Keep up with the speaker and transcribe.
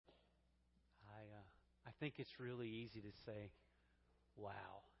think it's really easy to say, wow.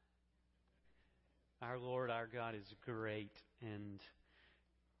 Our Lord, our God is great, and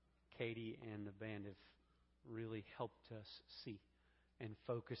Katie and the band have really helped us see and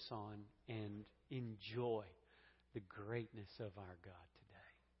focus on and enjoy the greatness of our God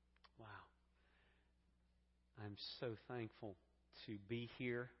today. Wow. I'm so thankful to be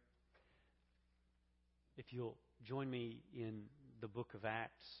here. If you'll join me in the book of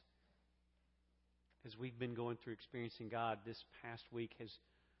Acts, as we've been going through Experiencing God, this past week has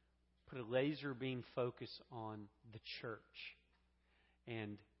put a laser beam focus on the church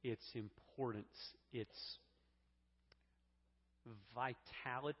and its importance, its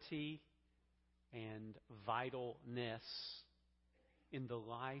vitality and vitalness in the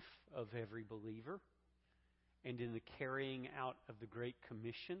life of every believer and in the carrying out of the Great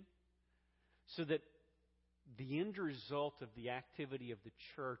Commission, so that the end result of the activity of the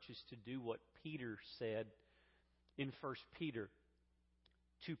church is to do what Peter said in 1 Peter,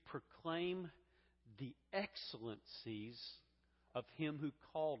 to proclaim the excellencies of Him who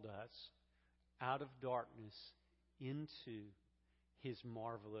called us out of darkness into His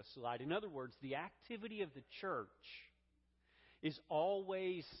marvelous light. In other words, the activity of the church is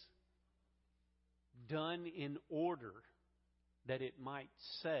always done in order that it might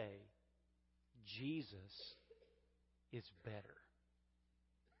say, Jesus is better.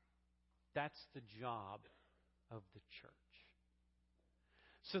 That's the job of the church.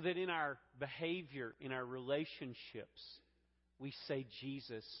 So that in our behavior, in our relationships, we say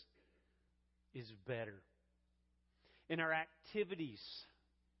Jesus is better. In our activities,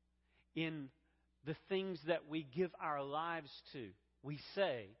 in the things that we give our lives to, we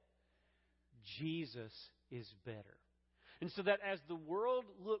say Jesus is better. And so that as the world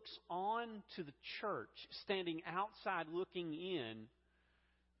looks on to the church, standing outside looking in,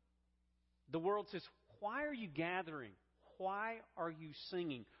 the world says, why are you gathering? Why are you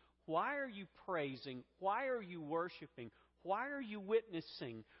singing? Why are you praising? Why are you worshiping? Why are you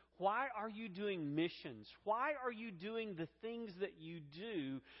witnessing? Why are you doing missions? Why are you doing the things that you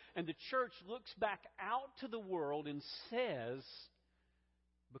do? And the church looks back out to the world and says,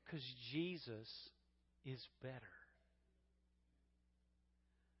 because Jesus is better.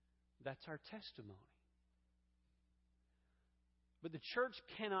 That's our testimony. But the church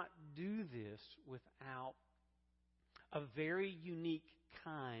cannot do this without a very unique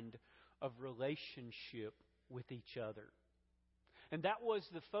kind of relationship with each other. And that was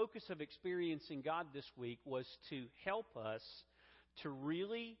the focus of Experiencing God this week, was to help us to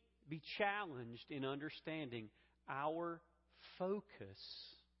really be challenged in understanding our focus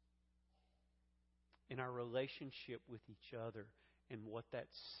in our relationship with each other and what that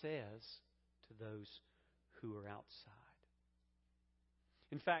says to those who are outside.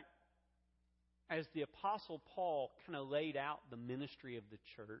 In fact, as the Apostle Paul kind of laid out the ministry of the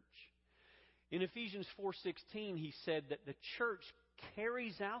church, in Ephesians 4:16 he said that the church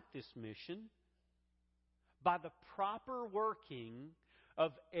carries out this mission by the proper working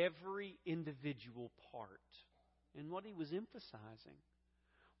of every individual part. And what he was emphasizing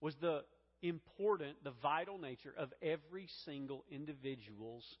was the vital nature of every single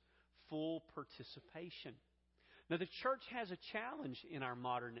individual's full participation. Now, the church has a challenge in our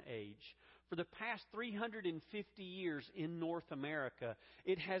modern age. For the past 350 years in North America,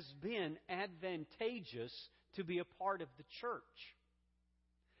 it has been advantageous to be a part of the church.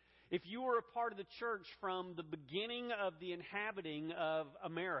 If you were a part of the church from the beginning of the inhabiting of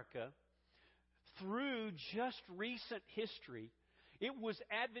America through just recent history, it was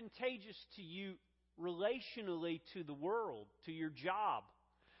advantageous to you relationally to the world, to your job,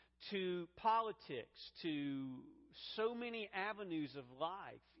 to politics, to so many avenues of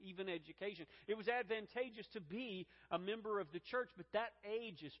life, even education. It was advantageous to be a member of the church, but that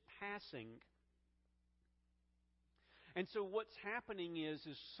age is passing. And so what's happening is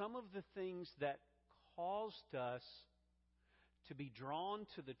some of the things that caused us to be drawn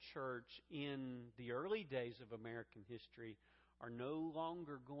to the church in the early days of American history are no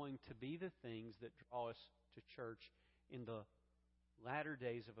longer going to be the things that draw us to church in the latter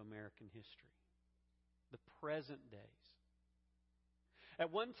days of American history, the present days.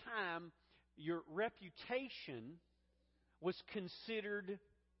 At one time, your reputation was considered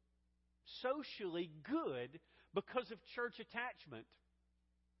socially good because of church attachment.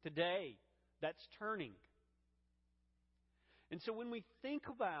 Today, that's turning. And so when we think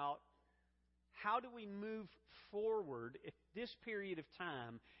about how do we move forward at this period of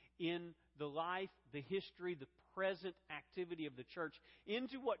time in the life, the history, the present activity of the church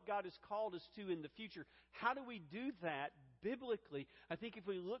into what God has called us to in the future, how do we do that biblically, I think if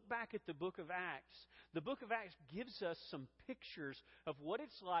we look back at the book of Acts gives us some pictures of what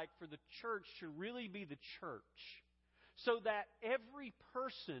it's like for the church to really be the church. So that every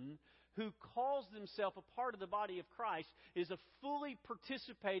person who calls themselves a part of the body of Christ is a fully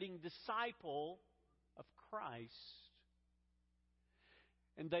participating disciple of Christ.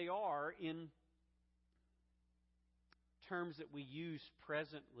 And they are, in terms that we use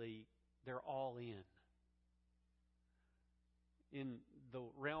presently, they're all in. In the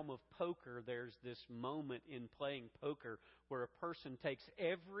realm of poker, there's this moment in playing poker where a person takes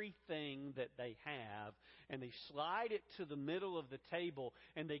everything that they have and they slide it to the middle of the table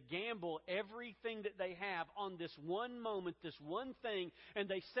and they gamble everything that they have on this one moment, this one thing, and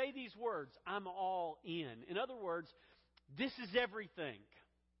they say these words, I'm all in. In other words, this is everything,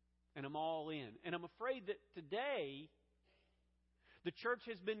 and I'm all in. And I'm afraid that today, the church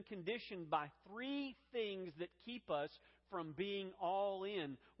has been conditioned by three things that keep us from being all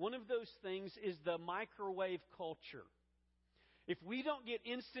in. One of those things is the microwave culture. If we don't get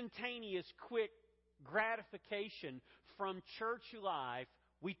instantaneous, quick gratification from church life,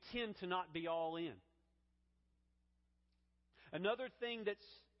 we tend to not be all in. Another thing that's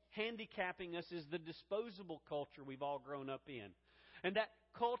handicapping us is the disposable culture we've all grown up in. And that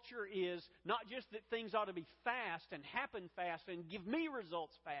culture is not just that things ought to be fast and happen fast and give me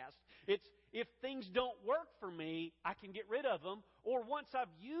results fast. It's if things don't work for me, I can get rid of them. Or once I've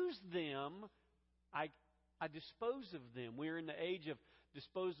used them, I dispose of them. We're in the age of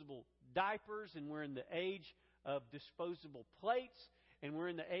disposable diapers, and we're in the age of disposable plates, and we're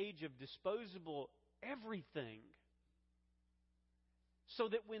in the age of disposable everything. So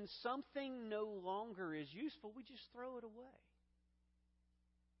that when something no longer is useful, we just throw it away.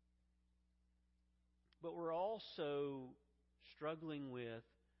 But we're also struggling with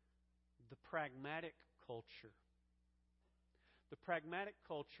the pragmatic culture. The pragmatic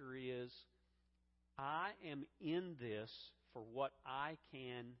culture is, I am in this for what I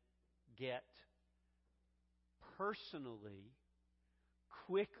can get personally,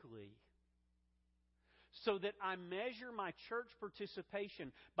 quickly, so that I measure my church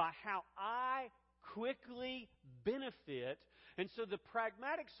participation by how I quickly benefit. And so the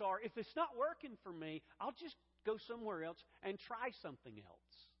pragmatics are, if it's not working for me, I'll just go somewhere else and try something else.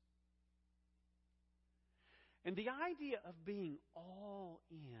 And the idea of being all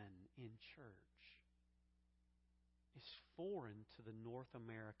in church is foreign to the North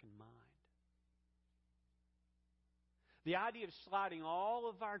American mind. The idea of sliding all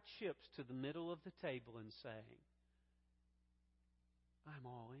of our chips to the middle of the table and saying, I'm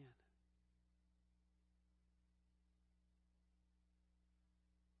all in.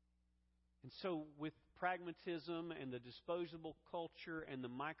 And so with pragmatism and the disposable culture and the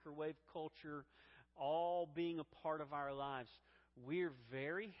microwave culture all being a part of our lives, we're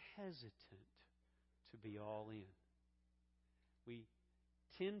very hesitant to be all in. We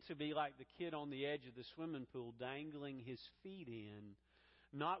tend to be like the kid on the edge of the swimming pool, dangling his feet in,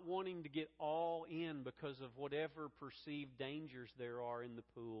 not wanting to get all in because of whatever perceived dangers there are in the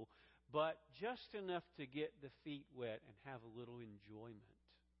pool, but just enough to get the feet wet and have a little enjoyment.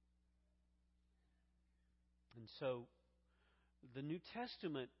 And so the New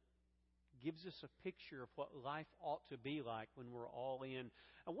Testament gives us a picture of what life ought to be like when we're all in.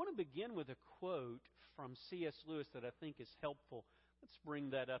 I want to begin with a quote from C.S. Lewis that I think is helpful. Let's bring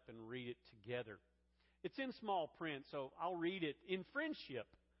that up and read it together. It's in small print, so I'll read it. In friendship,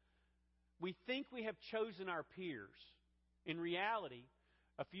 we think we have chosen our peers. In reality,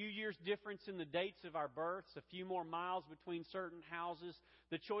 a few years difference in the dates of our births, a few more miles between certain houses,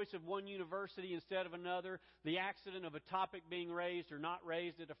 the choice of one university instead of another, the accident of a topic being raised or not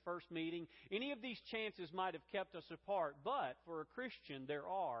raised at a first meeting, any of these chances might have kept us apart. But for a Christian, there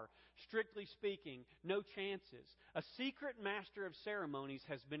are, strictly speaking, no chances. A secret master of ceremonies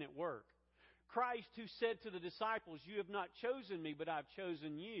has been at work. Christ, who said to the disciples, "You have not chosen me, but I've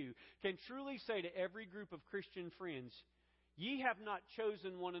chosen you," can truly say to every group of Christian friends, "Ye have not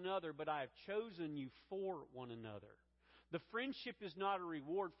chosen one another, but I have chosen you for one another." The friendship is not a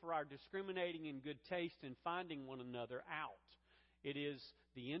reward for our discriminating in good taste and finding one another out. It is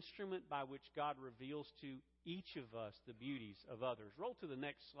the instrument by which God reveals to each of us the beauties of others. Roll to the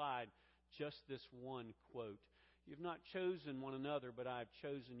next slide, just this one quote. "You have not chosen one another, but I have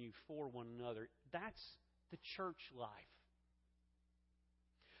chosen you for one another." That's the church life.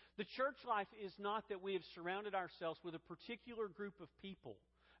 The church life is not that we have surrounded ourselves with a particular group of people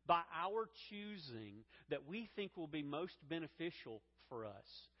by our choosing that we think will be most beneficial for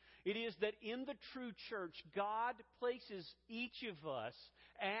us. It is that in the true church, God places each of us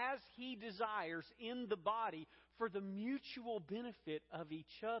as He desires in the body for the mutual benefit of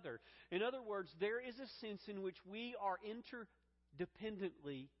each other. In other words, there is a sense in which we are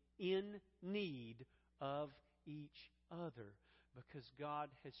interdependently in need of each other, because God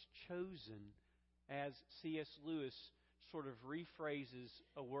has chosen, as C.S. Lewis sort of rephrases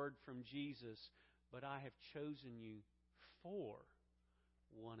a word from Jesus, but I have chosen you for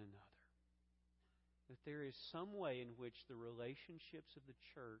one another. That there is some way in which the relationships of the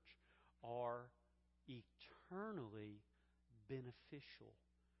church are eternally beneficial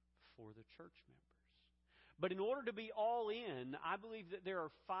for the church members. But in order to be all in, I believe that there are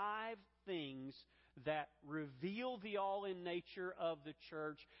 5 things that reveal the all-in nature of the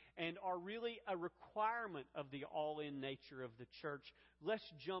church and are really a requirement of the all-in nature of the church.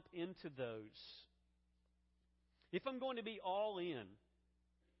 Let's jump into those. If I'm going to be all in,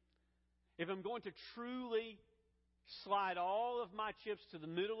 if I'm going to truly slide all of my chips to the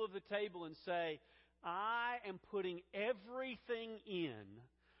middle of the table and say, I am putting everything in,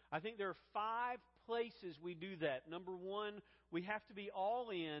 I think there are 5 places we do that. Number 1, we have to be all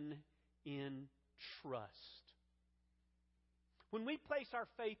in trust. When we place our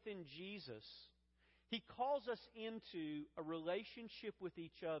faith in Jesus, He calls us into a relationship with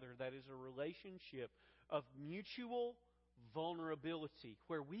each other that is a relationship of mutual vulnerability,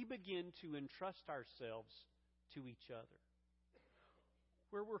 where we begin to entrust ourselves to each other.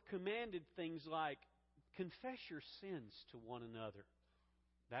 Where we're commanded things like, confess your sins to one another.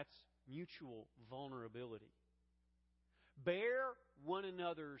 That's mutual vulnerability. Bear one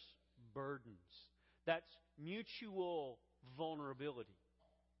another's burdens. That's mutual vulnerability.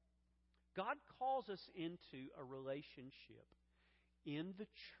 God calls us into a relationship in the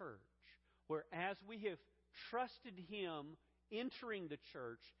church where, as we have trusted Him entering the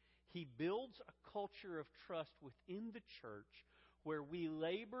church, He builds a culture of trust within the church where we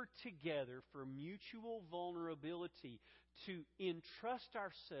labor together for mutual vulnerability to entrust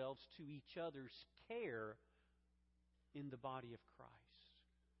ourselves to each other's care in the body of Christ,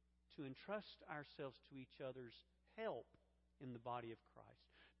 to entrust ourselves to each other's help in the body of Christ,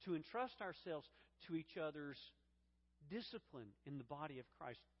 to entrust ourselves to each other's discipline in the body of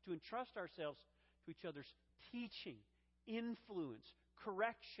Christ, to entrust ourselves to each other's teaching, influence,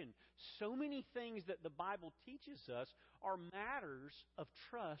 correction. So many things that the Bible teaches us are matters of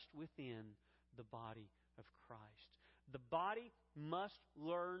trust within the body of Christ. The body must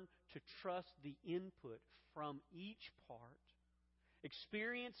learn to trust the input from each part,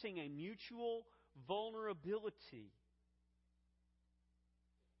 experiencing a mutual vulnerability.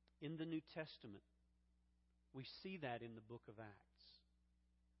 In the New Testament, we see that in the book of Acts.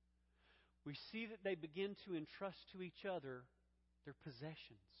 We see that they begin to entrust to each other their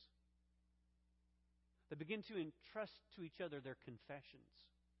possessions. They begin to entrust to each other their confessions.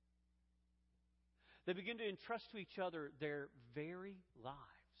 They begin to entrust to each other their very lives.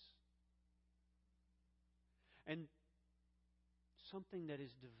 And something that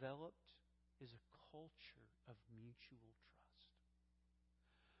is developed is a culture of mutual trust.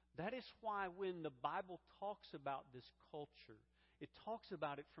 That is why when the Bible talks about this culture, it talks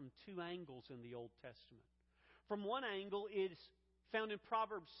about it from 2 angles in the Old Testament. From one angle, it is found in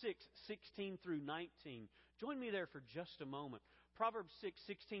Proverbs 6:16 through 19. Join me there for just a moment. Proverbs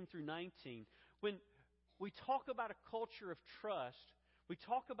 6:16 through 19. When we talk about a culture of trust, we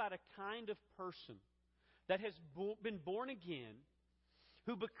talk about a kind of person that has been born again,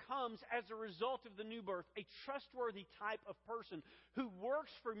 who becomes, as a result of the new birth, a trustworthy type of person who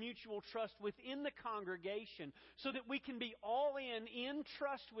works for mutual trust within the congregation so that we can be all in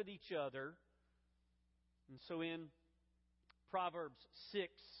trust with each other. And so in Proverbs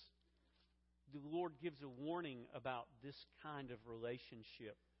 6, the Lord gives a warning about this kind of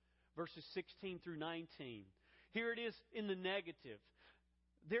relationship. Verses 16 through 19. Here it is in the negative.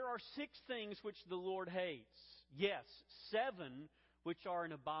 There are 6 things which the Lord hates. Yes, 7 which are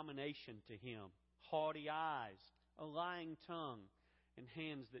an abomination to Him. Haughty eyes, a lying tongue, and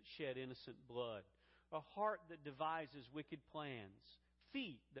hands that shed innocent blood. A heart that devises wicked plans.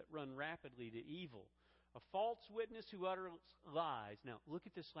 Feet that run rapidly to evil. A false witness who utters lies. Now, look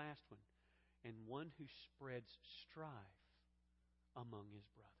at this last one. And one who spreads strife among his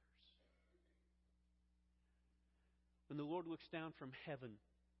brothers. When the Lord looks down from heaven,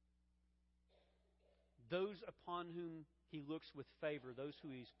 those upon whom He looks with favor, those who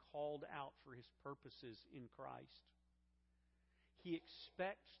He's called out for His purposes in Christ, He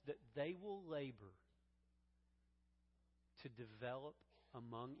expects that they will labor to develop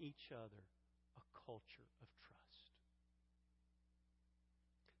among each other a culture of trust.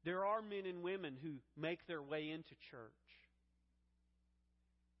 There are men and women who make their way into church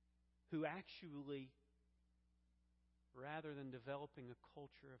who actually rather than developing a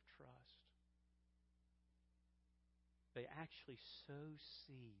culture of trust, they actually sow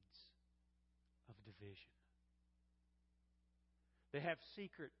seeds of division. They have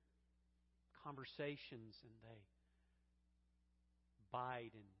secret conversations and they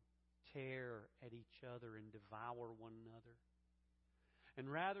bite and tear at each other and devour one another. And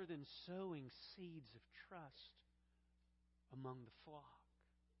rather than sowing seeds of trust among the flock,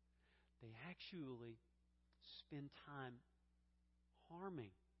 they actually spend time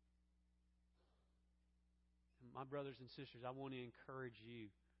harming. And my brothers and sisters, I want to encourage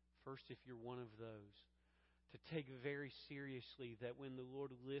you, first, if you're one of those, to take very seriously that when the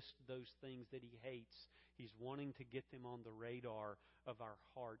Lord lists those things that He hates, He's wanting to get them on the radar of our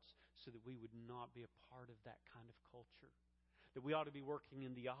hearts so that we would not be a part of that kind of culture. That we ought to be working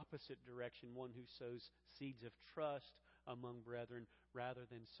in the opposite direction, one who sows seeds of trust among brethren rather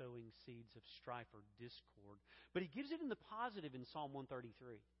than sowing seeds of strife or discord. But He gives it in the positive in Psalm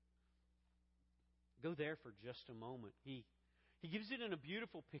 133. Go there for just a moment. He gives it in a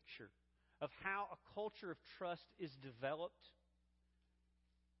beautiful picture of how a culture of trust is developed.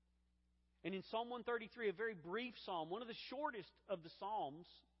 And in Psalm 133, a very brief psalm, one of the shortest of the psalms,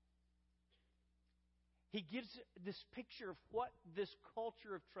 he gives this picture of what this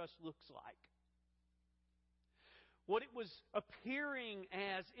culture of trust looks like. What it was appearing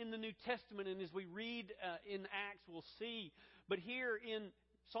as in the New Testament, and as we read in Acts, we'll see. But here in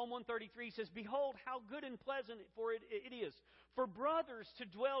Psalm 133 says, "Behold, how good and pleasant for it is for brothers to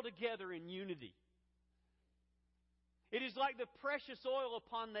dwell together in unity. It is like the precious oil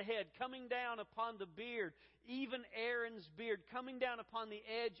upon the head, coming down upon the beard, even Aaron's beard, coming down upon the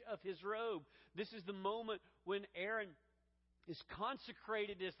edge of his robe." This is the moment when Aaron is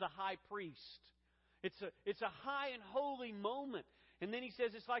consecrated as the high priest. It's a high and holy moment. And then he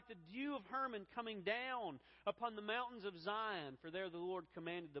says it's like the dew of Hermon coming down upon the mountains of Zion, for there the Lord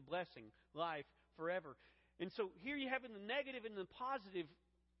commanded the blessing, life forever. And so here you have in the negative and the positive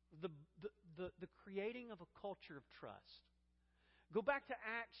the creating of a culture of trust. Go back to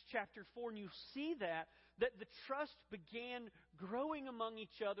Acts chapter 4 and you see that the trust began growing among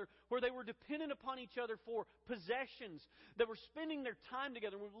each other, where they were dependent upon each other for possessions. They were spending their time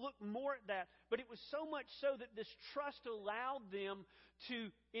together. We'll look more at that. But it was so much so that this trust allowed them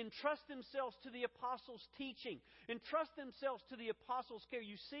to entrust themselves to the apostles' teaching, entrust themselves to the apostles' care.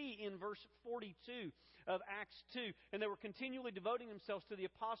 You see in verse 42 of Acts 2, and they were continually devoting themselves to the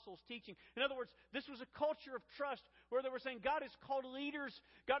apostles' teaching. In other words, this was a culture of trust where they were saying, God has called leaders,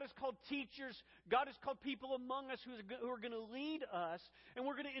 God has called teachers, God has called people among us who are going to lead us, and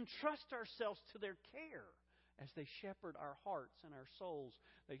we're going to entrust ourselves to their care as they shepherd our hearts and our souls.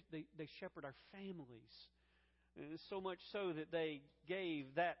 They shepherd our families. And so much so that they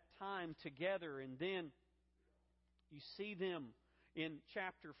gave that time together. And then you see them in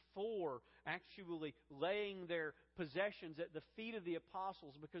chapter 4 actually laying their possessions at the feet of the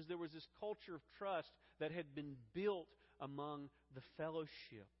apostles, because there was this culture of trust that had been built among the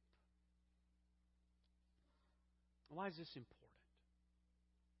fellowship. Why is this important?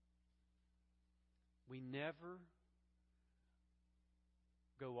 We never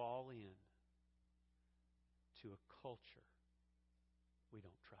go all in to a culture we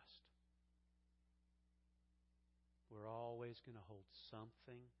don't trust. We're always going to hold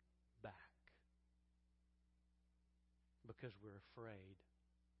something back because we're afraid.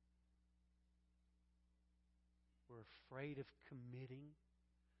 We're afraid of committing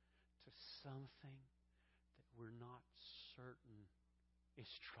to something that we're not certain is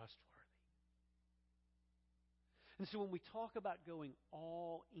trustworthy. And so when we talk about going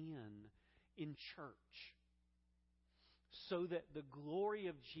all in church, so that the glory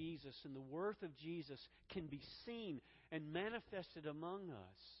of Jesus and the worth of Jesus can be seen and manifested among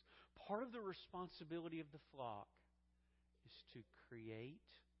us, part of the responsibility of the flock is to create,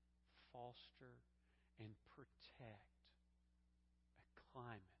 foster, and protect a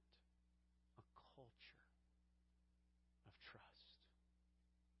climate, a culture of trust.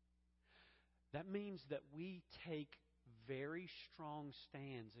 That means that we take very strong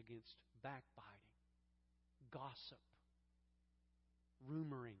stands against backbiting, gossip,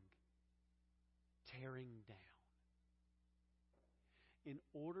 rumoring, tearing down. In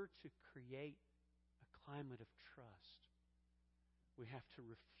order to create a climate of trust, we have to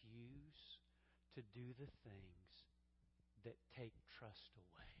refuse to do the things that take trust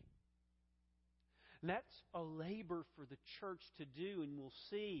away. And that's a labor for the church to do, and we'll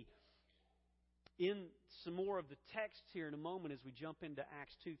see in some more of the text here in a moment as we jump into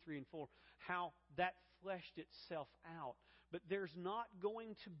Acts 2, 3, and 4, how that fleshed itself out. But there's not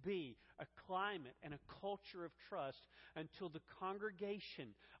going to be a climate and a culture of trust until the congregation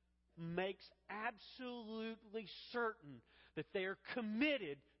makes absolutely certain that they are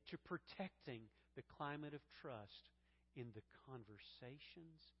committed to protecting the climate of trust in the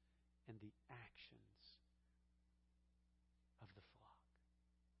conversations and the actions of the flock.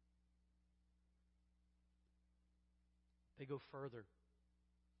 They go further.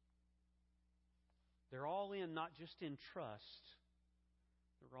 They're all in, not just in trust.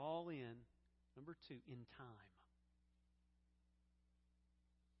 They're all in, number 2, in time.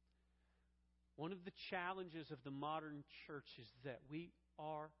 One of the challenges of the modern church is that we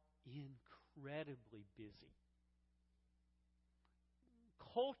are incredibly busy.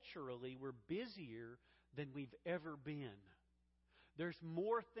 Culturally, we're busier than we've ever been. There's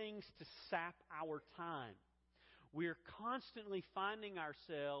more things to sap our time. We're constantly finding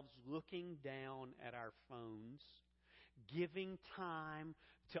ourselves looking down at our phones, giving time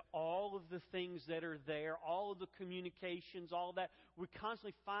to all of the things that are there, all of the communications, all of that. We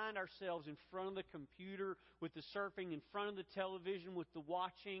constantly find ourselves in front of the computer with the surfing, in front of the television with the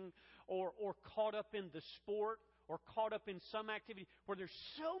watching, or caught up in the sport, or caught up in some activity where there's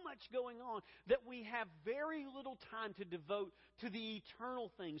so much going on that we have very little time to devote to the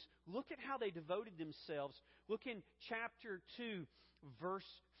eternal things. Look at how they devoted themselves. Look in chapter 2, verse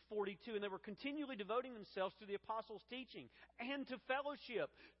 42. And they were continually devoting themselves to the apostles' teaching and to fellowship,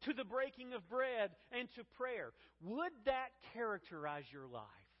 to the breaking of bread and to prayer. Would that characterize your life?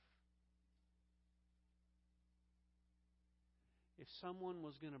 If someone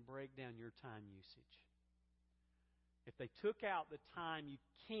was going to break down your time usage, if they took out the time you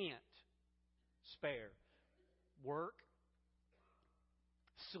can't spare, work,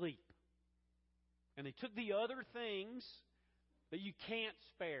 sleep, and they took the other things that you can't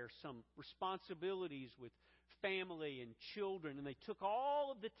spare, some responsibilities with family and children, and they took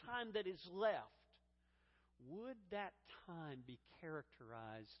all of the time that is left, would that time be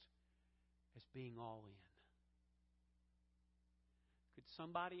characterized as being all in? Could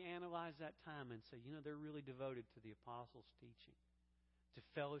somebody analyze that time and say, they're really devoted to the apostles' teaching, to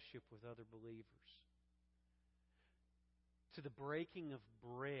fellowship with other believers, to the breaking of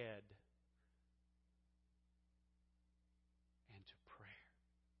bread, and to prayer?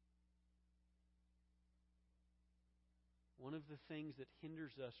 One of the things that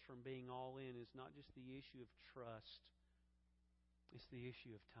hinders us from being all in is not just the issue of trust, it's the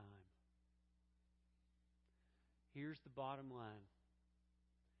issue of time. Here's the bottom line.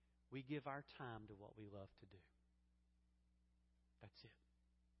 We give our time to what we love to do. That's it.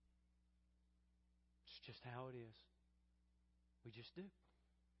 It's just how it is. We just do.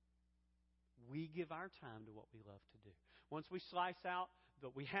 We give our time to what we love to do. Once we slice out the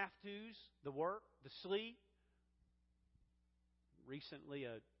we have to's, the work, the sleep. Recently,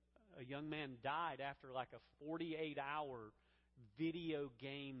 a young man died after like a 48-hour video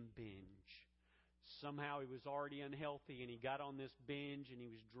game binge. Somehow he was already unhealthy, and he got on this binge, and he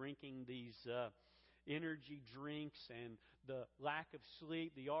was drinking these energy drinks, and the lack of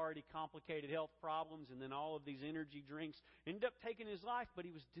sleep, the already complicated health problems, and then all of these energy drinks ended up taking his life, but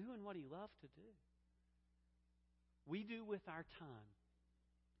he was doing what he loved to do. We do with our time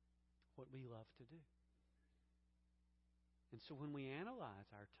what we love to do. And so when we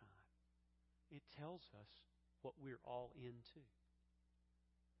analyze our time, it tells us what we're all into.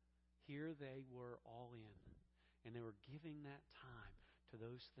 Here they were all in, and they were giving that time to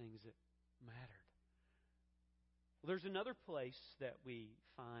those things that mattered. Well, there's another place that we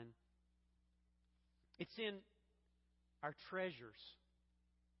find. It's in our treasures.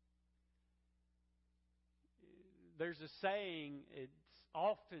 There's a saying, it's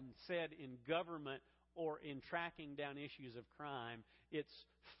often said in government or in tracking down issues of crime, it's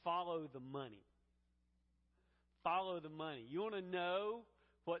follow the money. Follow the money. You want to know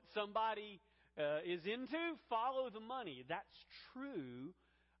what somebody is into? Follow the money. That's true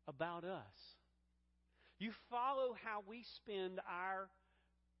about us. You follow how we spend our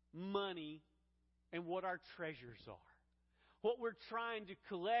money and what our treasures are. What we're trying to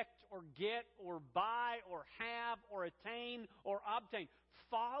collect or get or buy or have or attain or obtain.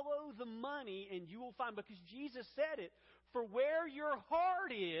 Follow the money and you will find, because Jesus said it, for where your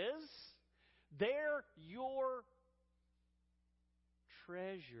heart is, there your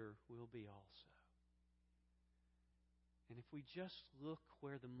treasure will be also. And if we just look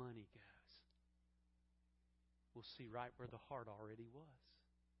where the money goes, we'll see right where the heart already was.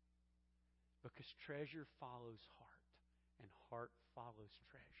 Because treasure follows heart, and heart follows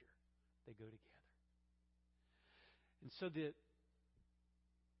treasure. They go together. And so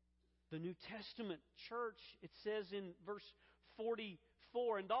The New Testament church, it says in verse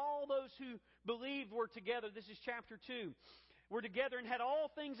 44, and all those who believed were together. This is chapter 2. Were together and had all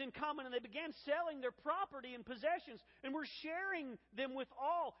things in common, and they began selling their property and possessions, and were sharing them with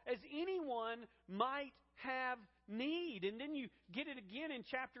all, as anyone might have need. And then you get it again in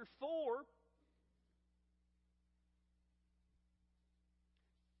chapter 4.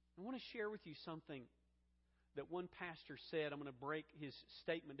 I want to share with you something that one pastor said. I'm going to break his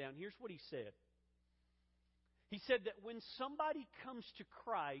statement down. Here's what he said. He said that when somebody comes to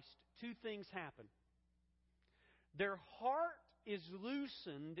Christ, two things happen. Their heart is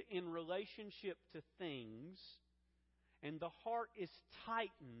loosened in relationship to things, and the heart is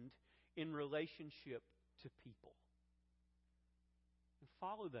tightened in relationship to people. And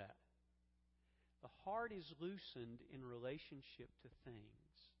follow that. The heart is loosened in relationship to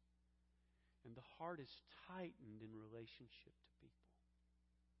things, and the heart is tightened in relationship to people.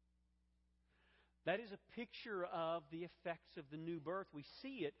 That is a picture of the effects of the new birth. We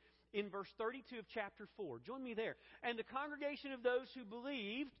see it in verse 32 of chapter 4. Join me there. And the congregation of those who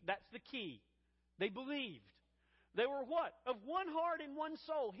believed, that's the key. They believed. They were what? Of one heart and one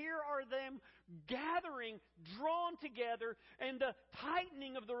soul. Here are them gathering, drawn together, and the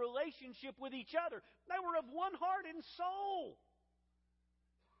tightening of the relationship with each other. They were of one heart and soul.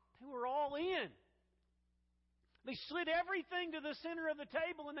 They were all in. They slid everything to the center of the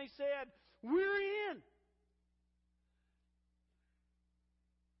table and they said, "We're in."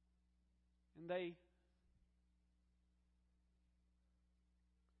 And they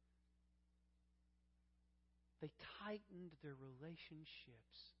tightened their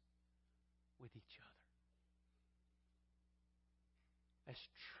relationships with each other. As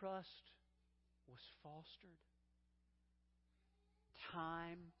trust was fostered,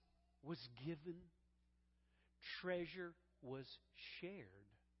 time was given, treasure was shared,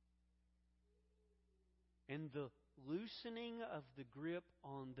 and the loosening of the grip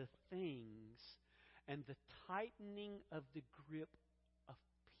on the things and the tightening of the grip of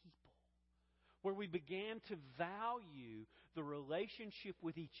people, where we began to value the relationship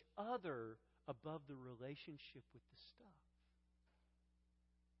with each other above the relationship with the stuff.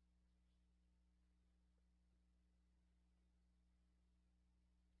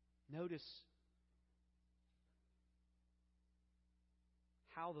 Notice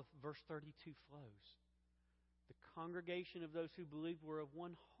how the verse 32 flows. The congregation of those who believed were of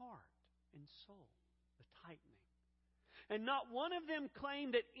one heart and soul, the tightening. And not one of them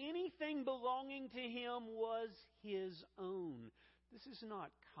claimed that anything belonging to him was his own. This is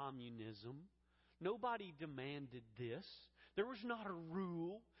not communism. Nobody demanded this. There was not a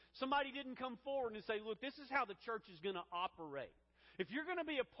rule. Somebody didn't come forward and say, "Look, this is how the church is going to operate. If you're going to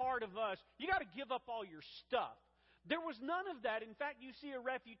be a part of us, you got to give up all your stuff." There was none of that. In fact, you see a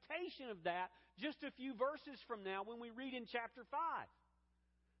refutation of that just a few verses from now when we read in chapter 5.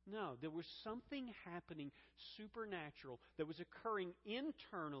 No, there was something happening supernatural that was occurring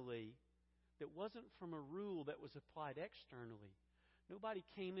internally that wasn't from a rule that was applied externally. Nobody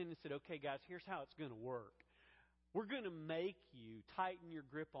came in and said, "Okay, guys, here's how it's going to work. We're going to make you tighten your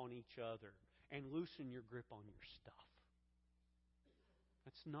grip on each other and loosen your grip on your stuff."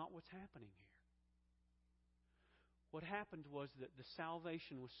 That's not what's happening here. What happened was that the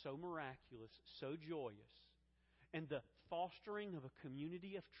salvation was so miraculous, so joyous, and the fostering of a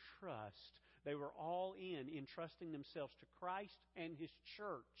community of trust, they were all in entrusting themselves to Christ and His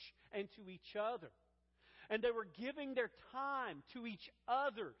church and to each other. And they were giving their time to each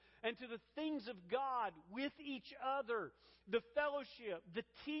other and to the things of God with each other. The fellowship, the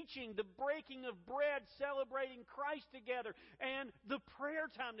teaching, the breaking of bread, celebrating Christ together, and the prayer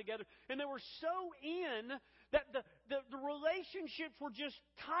time together. And they were so in that the relationships were just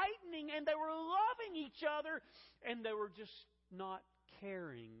tightening, and they were loving each other, and they were just not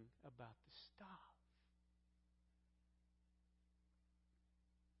caring about the stuff.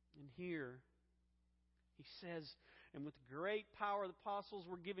 And here he says, "And with great power the apostles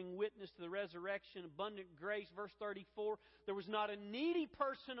were giving witness to the resurrection, abundant grace." Verse 34, "There was not a needy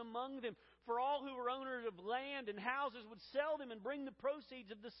person among them, for all who were owners of land and houses would sell them and bring the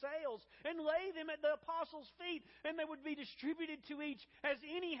proceeds of the sales and lay them at the apostles' feet, and they would be distributed to each as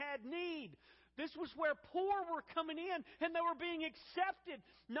any had need." This was where poor were coming in, and they were being accepted,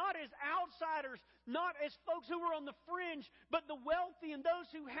 not as outsiders, not as folks who were on the fringe, but the wealthy and those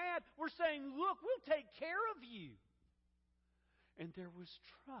who had were saying, "Look, we'll take care of you." And there was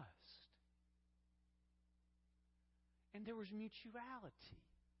trust. And there was mutuality.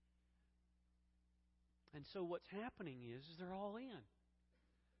 And so what's happening is they're all in.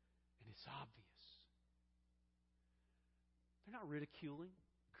 And it's obvious. They're not ridiculing,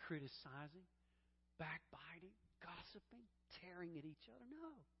 criticizing, backbiting, gossiping, tearing at each other.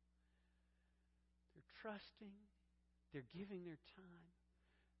 No. They're trusting. They're giving their time.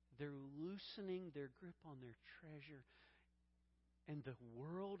 They're loosening their grip on their treasure. And the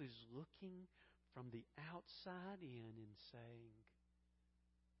world is looking from the outside in and saying,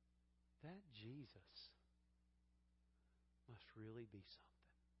 that Jesus must really be something.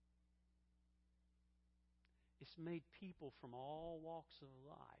 It's made people from all walks of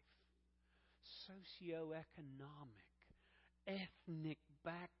life, socioeconomic, ethnic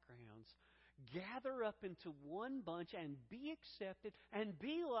backgrounds, gather up into one bunch and be accepted and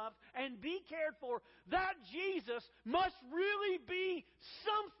be loved and be cared for. That Jesus must really be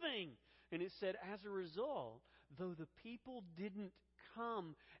something. And it said, as a result, though the people didn't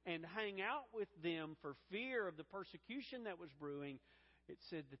come and hang out with them for fear of the persecution that was brewing, it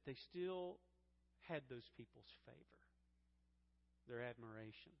said that they still had those people's favor, their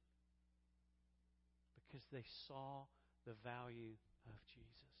admiration, because they saw the value of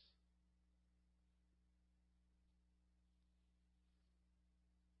Jesus.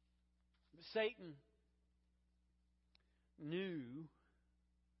 Satan knew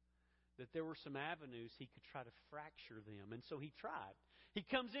that there were some avenues he could try to fracture them. And so he tried. He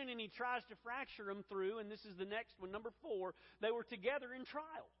comes in and he tries to fracture them through, and this is the next one, number 4. They were together in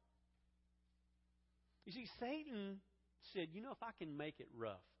trial. You see, Satan said, if I can make it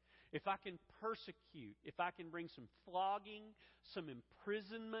rough, if I can persecute, if I can bring some flogging, some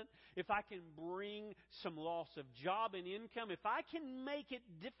imprisonment, if I can bring some loss of job and income, if I can make it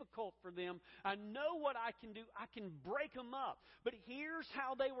difficult for them, I know what I can do. I can break them up. But here's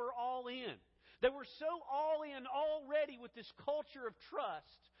how they were all in. They were so all in already with this culture of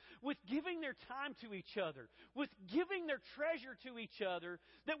trust, with giving their time to each other, with giving their treasure to each other,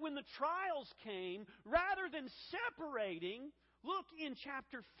 that when the trials came, rather than separating, look in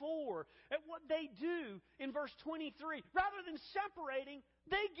chapter 4 at what they do in verse 23. Rather than separating,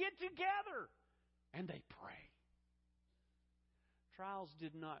 they get together and they pray. Trials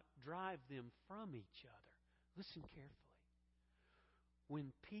did not drive them from each other. Listen carefully.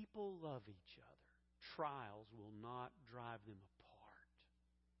 When people love each other, trials will not drive them apart.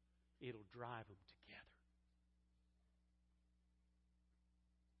 It'll drive them together.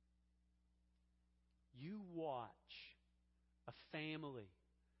 You watch a family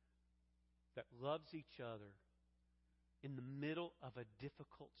that loves each other in the middle of a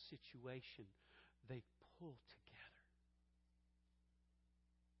difficult situation. They pull together.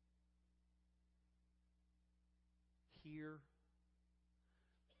 Here,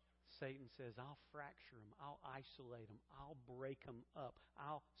 Satan says, I'll fracture them. I'll isolate them. I'll break them up.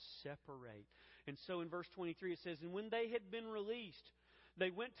 I'll separate. And so in verse 23 it says, and when they had been released, they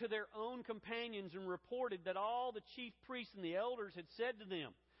went to their own companions and reported that all the chief priests and the elders had said to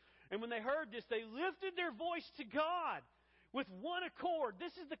them. And when they heard this, they lifted their voice to God with one accord.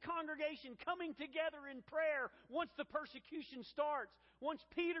 This is the congregation coming together in prayer once the persecution starts. Once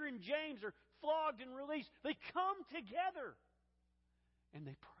Peter and James are flogged and released, they come together and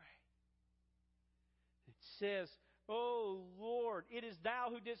they pray. It says, O Lord, it is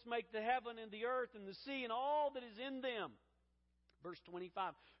Thou who didst make the heaven and the earth and the sea and all that is in them. Verse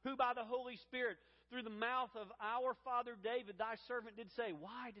 25, who by the Holy Spirit, through the mouth of our father David, thy servant did say,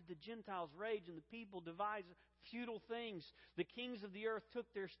 why did the Gentiles rage and the people devise futile things? The kings of the earth took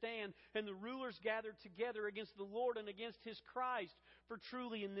their stand, and the rulers gathered together against the Lord and against His Christ. For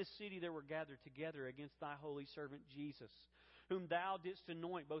truly in this city there were gathered together against thy holy servant Jesus, whom thou didst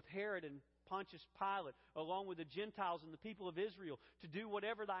anoint, both Herod and Pontius Pilate, along with the Gentiles and the people of Israel, to do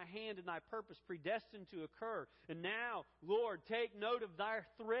whatever thy hand and thy purpose predestined to occur. And now, Lord, take note of thy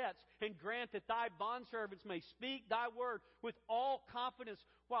threats and grant that thy bondservants may speak thy word with all confidence,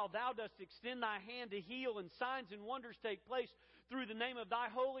 while thou dost extend thy hand to heal, and signs and wonders take place through the name of thy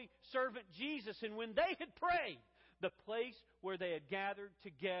holy servant Jesus. And when they had prayed, the place where they had gathered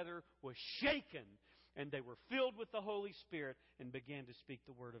together was shaken, and they were filled with the Holy Spirit and began to speak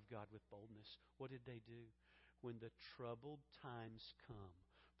the word of God with boldness. What did they do? When the troubled times come,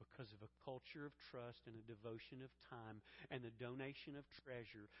 because of a culture of trust and a devotion of time and the donation of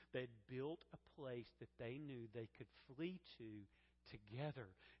treasure, they'd built a place that they knew they could flee to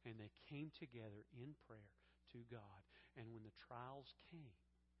together. And they came together in prayer to God. And when the trials came,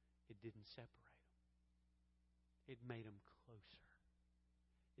 it didn't separate them. It made them closer.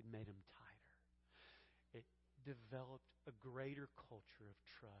 It made them tighter. Developed a greater culture of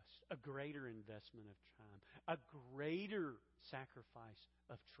trust, a greater investment of time, a greater sacrifice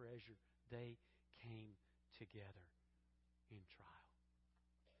of treasure. They came together in trial.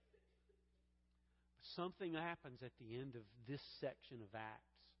 Something happens at the end of this section of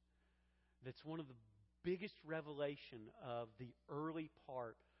Acts that's one of the biggest revelation of the early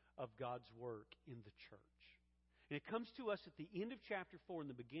part of God's work in the church. And it comes to us at the end of chapter 4 and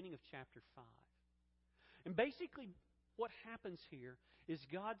the beginning of chapter 5. And basically what happens here is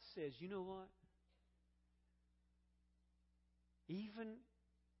God says, you know what? Even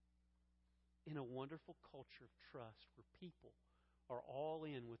in a wonderful culture of trust where people are all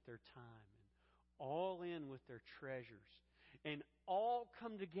in with their time and all in with their treasures and all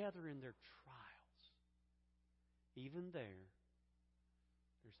come together in their trials, even there's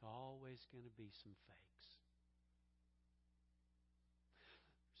always going to be some fakes.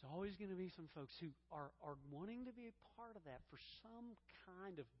 There's always going to be some folks who are wanting to be a part of that for some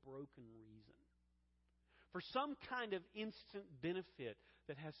kind of broken reason. For some kind of instant benefit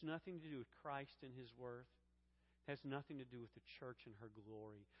that has nothing to do with Christ and His worth. It has nothing to do with the church and her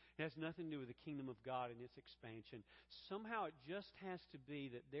glory. It has nothing to do with the kingdom of God and its expansion. Somehow it just has to be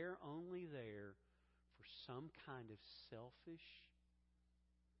that they're only there for some kind of selfish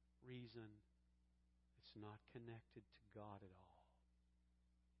reason that's not connected to God at all.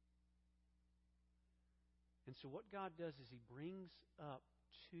 And so what God does is He brings up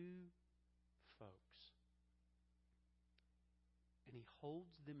two folks and He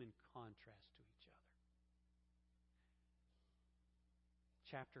holds them in contrast to each other.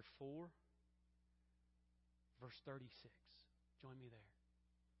 Chapter 4, verse 36. Join me there.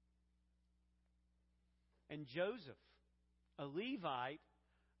 And Joseph, a Levite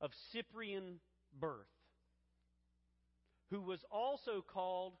of Cyprian birth, who was also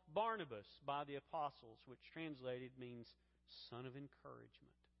called Barnabas by the apostles, which translated means son of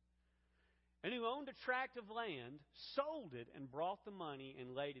encouragement, and who owned a tract of land, sold it, and brought the money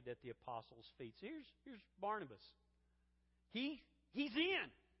and laid it at the apostles' feet. So here's Barnabas. He's in.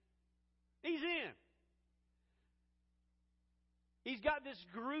 He's in. He's got this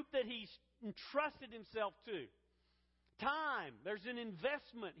group that he's entrusted himself to. Time, there's an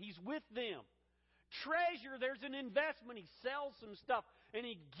investment. He's with them. Treasure, there's an investment. He sells some stuff and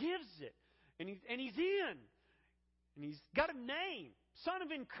he gives it. And he's in. And he's got a name. Son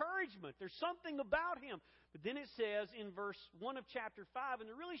of encouragement. There's something about him. But then it says in verse 1 of chapter 5, and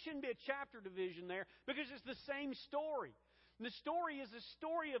there really shouldn't be a chapter division there because it's the same story. And the story is a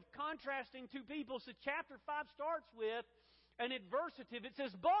story of contrasting two people. So chapter 5 starts with an adversative. It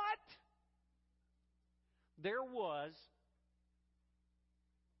says, but there was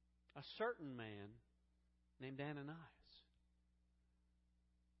a certain man named Ananias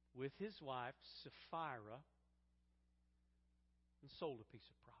with his wife Sapphira and sold a piece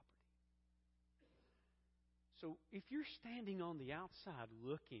of property. So if you're standing on the outside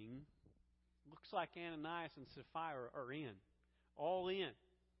looking, looks like Ananias and Sapphira are in, all in.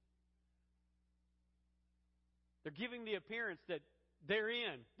 They're giving the appearance that they're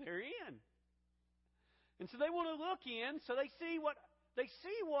in. They're in. And so they want to look in, so they see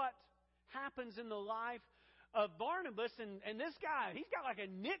what happens in the life of Barnabas. And this guy, he's got like a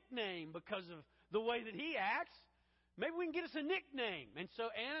nickname because of the way that he acts. Maybe we can get us a nickname. And so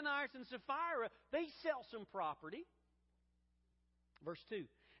Ananias and Sapphira, they sell some property. Verse 2.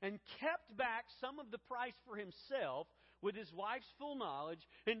 And kept back some of the price for himself with his wife's full knowledge,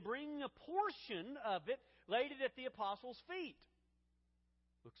 and bringing a portion of it, laid it at the apostles' feet.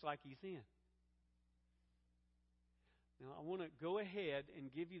 Looks like he's in. Now, I want to go ahead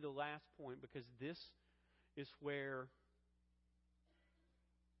and give you the last point because this is where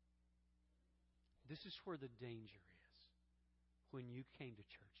the danger is when you came to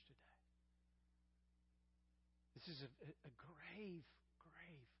church today. This is a grave,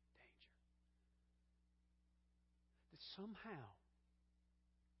 grave danger. That somehow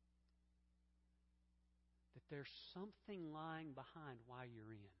that there's something lying behind why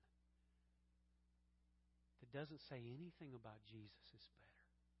you're in that doesn't say anything about Jesus is better.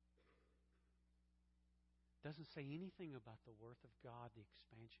 Doesn't say anything about the worth of God, the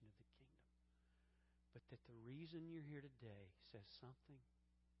expansion of the kingdom. But that the reason you're here today says something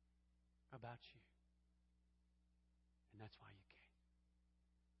about you. And that's why you came.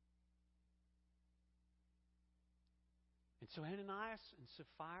 And so Ananias and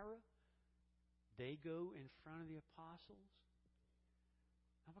Sapphira, they go in front of the apostles.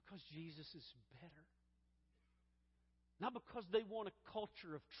 Not because Jesus is better. Not because they want a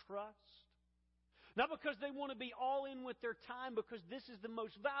culture of trust. Not because they want to be all in with their time, because this is the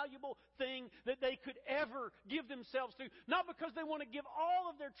most valuable thing that they could ever give themselves to. Not because they want to give all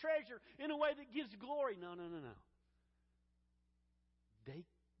of their treasure in a way that gives glory. No.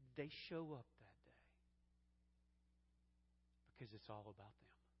 They show up that day because it's all about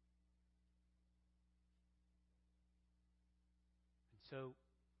them. And so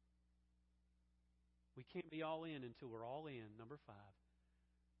We can't be all in until we're all in, number 5,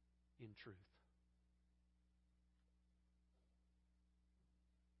 in truth.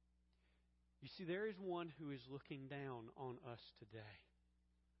 You see, there is one who is looking down on us today.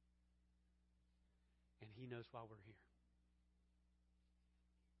 And He knows why we're here.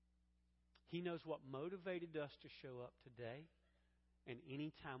 He knows what motivated us to show up today and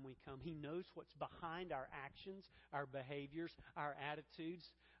any time we come. He knows what's behind our actions, our behaviors, our attitudes,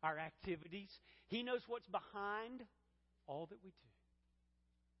 our activities. He knows what's behind all that we do.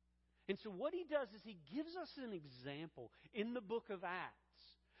 And so what He does is He gives us an example in the book of Acts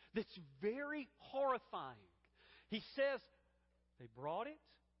that's very horrifying. He says they brought it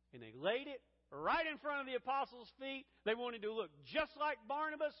and they laid it right in front of the apostles' feet. They wanted to look just like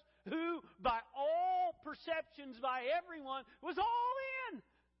Barnabas, who, by all perceptions, by everyone, was all in.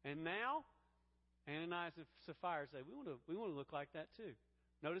 And now, Ananias and Sapphira say, we want to look like that too.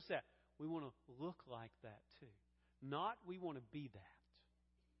 Notice that. We want to look like that too. Not we want to be that.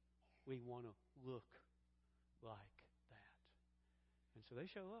 We want to look like that. And so they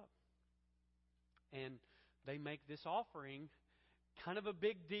show up. And they make this offering kind of a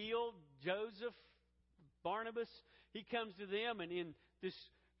big deal. Joseph, Barnabas, he comes to them and in this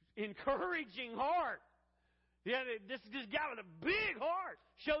encouraging heart. Yeah, this guy with a big heart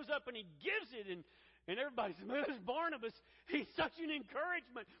shows up and he gives it, and everybody says, man, this Barnabas, he's such an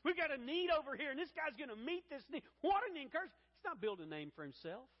encouragement. We've got a need over here, and this guy's going to meet this need. What an encouragement. He's not building a name for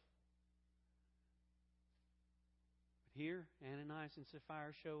himself. But here, Ananias and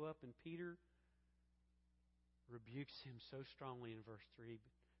Sapphira show up, and Peter rebukes him so strongly in verse 3.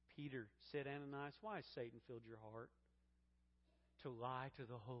 Peter said, Ananias, why has Satan filled your heart to lie to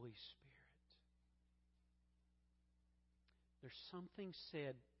the Holy Spirit? There's something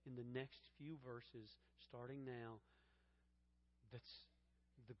said in the next few verses, starting now, that's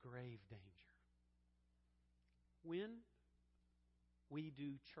the grave danger. When we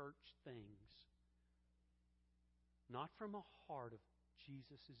do church things, not from a heart of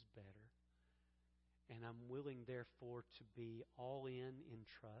Jesus is better, and I'm willing, therefore, to be all in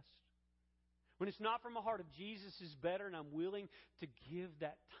trust. When it's not from a heart of Jesus is better, and I'm willing to give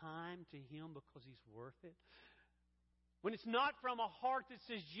that time to Him because He's worth it. When it's not from a heart that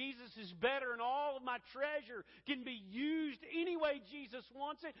says Jesus is better and all of my treasure can be used any way Jesus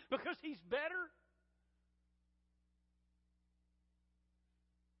wants it because He's better.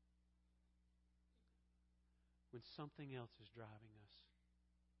 When something else is driving us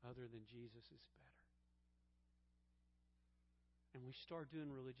other than Jesus is better. And we start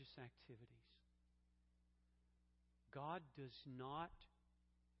doing religious activities. God does not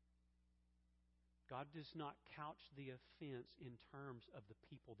couch the offense in terms of the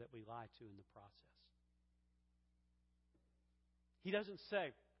people that we lie to in the process. He doesn't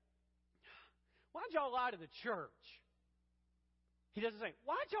say, why'd y'all lie to the church? He doesn't say,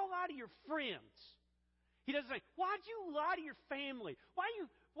 why'd y'all lie to your friends? He doesn't say, why'd you lie to your family? Why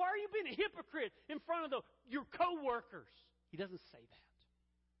are you being a hypocrite in front of your co-workers? He doesn't say that.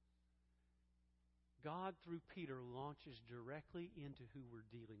 God, through Peter, launches directly into who we're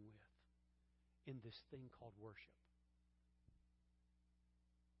dealing with in this thing called worship.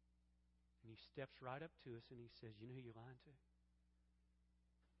 And He steps right up to us and He says, you know who you're lying to?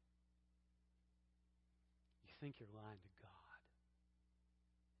 You think you're lying to God.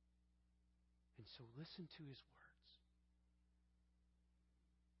 And so listen to His words.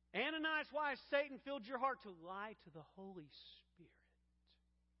 Ananias, why has Satan filled your heart to lie to the Holy Spirit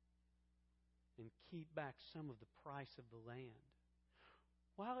and keep back some of the price of the land?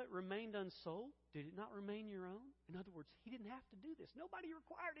 While it remained unsold, did it not remain your own? In other words, he didn't have to do this. Nobody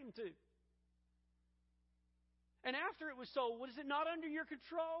required him to. And after it was sold, was it not under your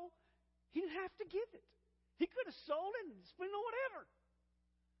control? He didn't have to give it. He could have sold it and spent it on whatever.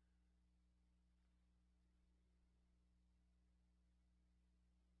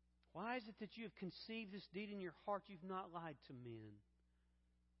 Why is it that you have conceived this deed in your heart? You've not lied to men,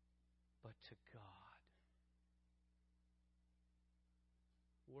 but to God.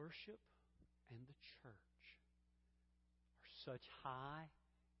 Worship and the church are such high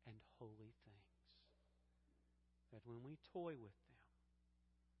and holy things that when we toy with them,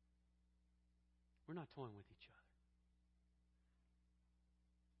 we're not toying with each other.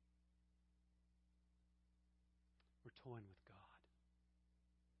 We're toying with God.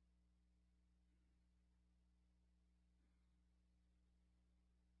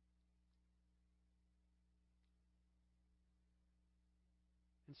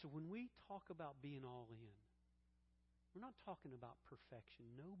 And so when we talk about being all in, we're not talking about perfection.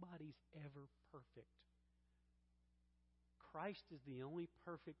 Nobody's ever perfect. Christ is the only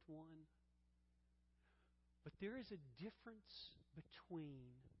perfect one. But there is a difference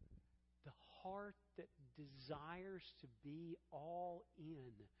between the heart that desires to be all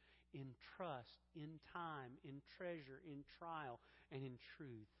in trust, in time, in treasure, in trial, and in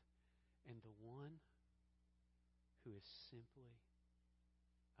truth, and the one who is simply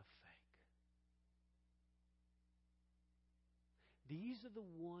a fake. These are the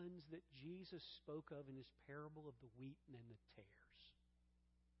ones that Jesus spoke of in His parable of the wheat and the tares.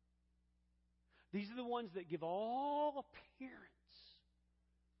 These are the ones that give all appearance.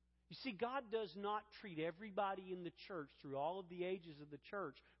 You see, God does not treat everybody in the church through all of the ages of the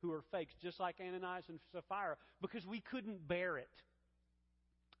church who are fakes, just like Ananias and Sapphira, because we couldn't bear it.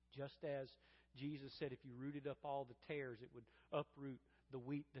 Just as Jesus said, if you rooted up all the tares, it would uproot the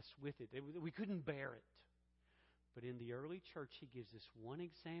wheat that's with it. We couldn't bear it. But in the early church, He gives us one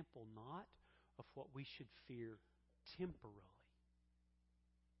example, not of what we should fear temporally.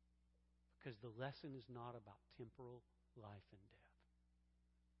 Because the lesson is not about temporal life and death.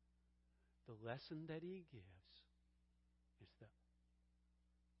 The lesson that He gives is that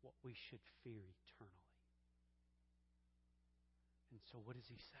what we should fear eternally. And so what does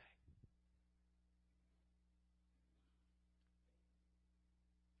He say?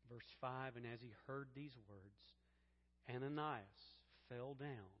 Verse 5, and as he heard these words, Ananias fell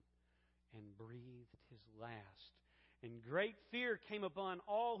down and breathed his last. And great fear came upon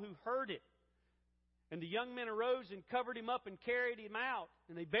all who heard it. And the young men arose and covered him up and carried him out.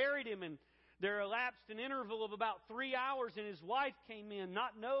 And they buried him, and there elapsed an interval of about 3 hours, and his wife came in,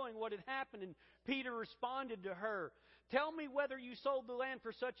 not knowing what had happened. And Peter responded to her, "Tell me whether you sold the land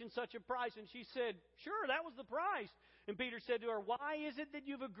for such and such a price." And she said, "Sure, that was the price." And Peter said to her, "Why is it that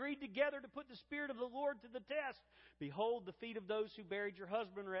you've agreed together to put the Spirit of the Lord to the test? Behold, the feet of those who buried your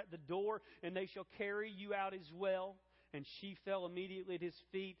husband are at the door, and they shall carry you out as well." And she fell immediately at his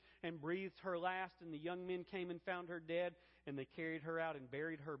feet and breathed her last. And the young men came and found her dead. And they carried her out and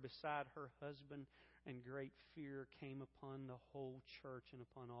buried her beside her husband. And great fear came upon the whole church and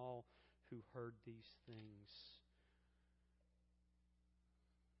upon all who heard these things.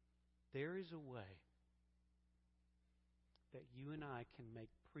 There is a way that you and I can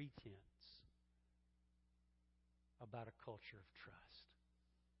make pretense about a culture of trust.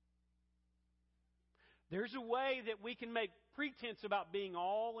 There's a way that we can make pretense about being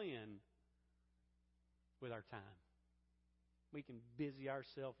all in with our time. We can busy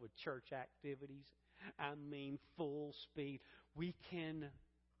ourselves with church activities. I mean, full speed. We can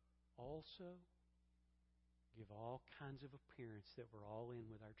also give all kinds of appearance that we're all in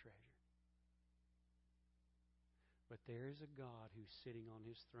with our treasure. But there is a God who's sitting on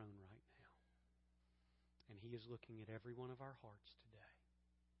His throne right now. And He is looking at every one of our hearts today.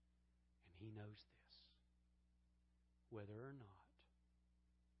 And He knows this. Whether or not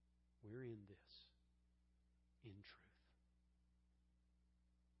we're in this in truth.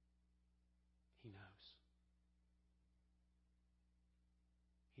 He knows.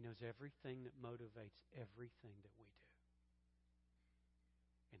 He knows everything that motivates everything that we do.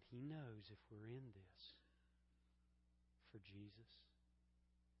 And He knows if we're in this for Jesus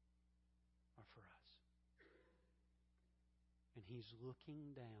or for us. And He's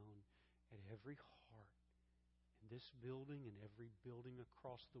looking down at every heart in this building and every building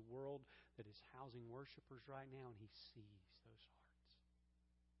across the world that is housing worshipers right now, and He sees those hearts.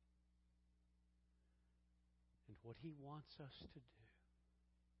 And what He wants us to do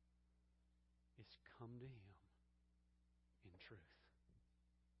is come to Him in truth.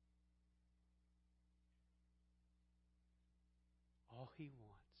 All He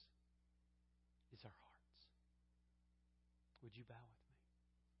wants is our hearts. Would you bow with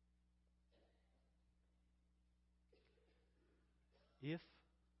me? If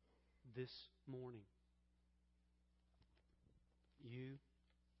this morning you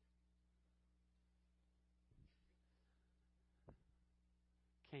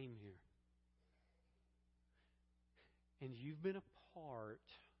came here and you've been a part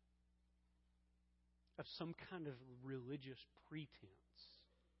of some kind of religious pretense,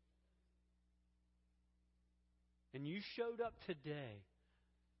 and you showed up today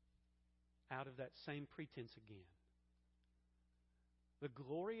out of that same pretense again, the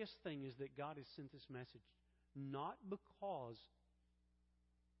glorious thing is that God has sent this message not because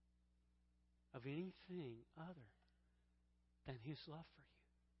of anything other than His love for you.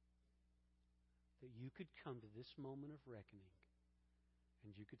 That you could come to this moment of reckoning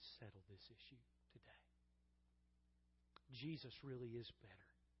and you could settle this issue today. Jesus really is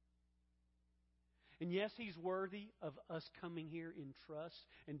better. And yes, He's worthy of us coming here in trust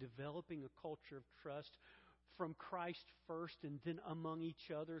and developing a culture of trust from Christ first and then among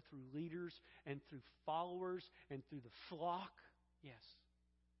each other through leaders and through followers and through the flock. Yes.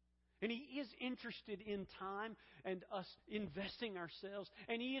 And He is interested in time and us investing ourselves.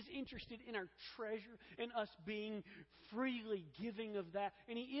 And He is interested in our treasure and us being freely giving of that.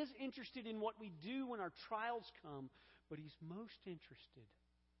 And He is interested in what we do when our trials come. But He's most interested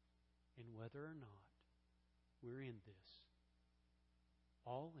in whether or not we're in this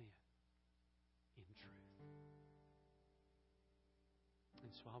all in truth.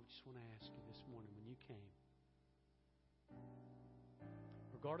 And so I just want to ask you this morning, when you came,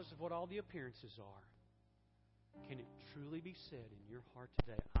 regardless of what all the appearances are, can it truly be said in your heart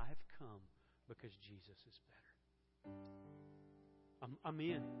today, I've come because Jesus is better? I'm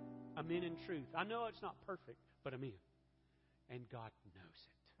in. I'm in truth. I know it's not perfect, but I'm in. And God knows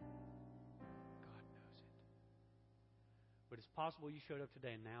it. God knows it. But it's possible you showed up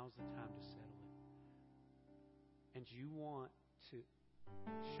today and now's the time to settle it. And you want to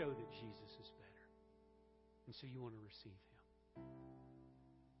show that Jesus is better. And so you want to receive Him.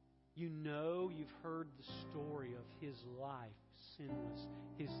 You know you've heard the story of His life, sinless,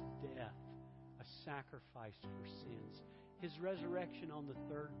 His death, a sacrifice for sins, His resurrection on the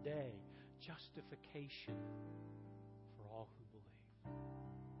third day, justification for all who believe,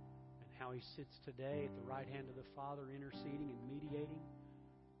 and how He sits today at the right hand of the Father, interceding and mediating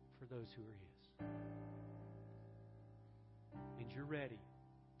for those who are His. And you're ready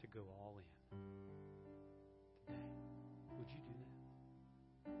to go all in today. Would you do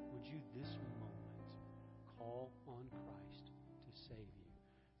that? Would you this moment call on Christ to save you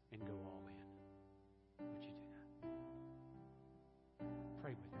and go all in? Would you do that?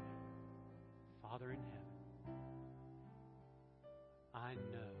 Pray with me. Father in heaven, I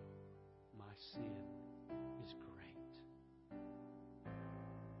know my sin is great.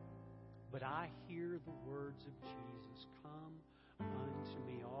 But I hear the words of Jesus, come unto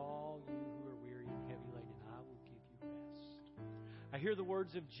me, all you who are weary and heavy laden, and I will give you rest. I hear the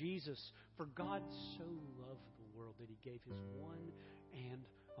words of Jesus, for God so loved the world that He gave His one and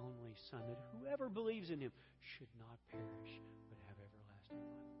only Son, that whoever believes in Him should not perish, but have everlasting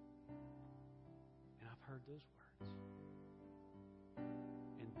life. And I've heard those words.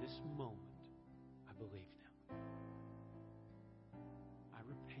 And this moment, I believe them. I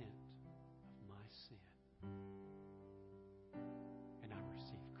repent of my sin. And I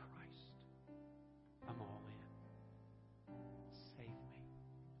receive Christ. I'm all in. Save me,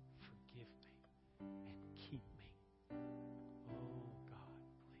 forgive me, and keep me. Oh God,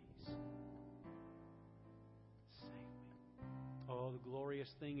 please save me. Oh, the glorious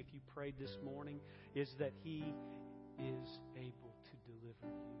thing, if you prayed this morning, is that He is able to deliver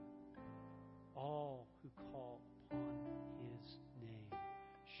you. All who call upon His name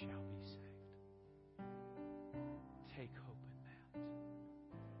shall be saved. Take hope in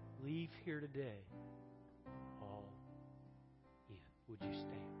that. Leave here today all in. Would you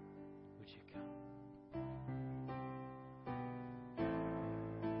stand?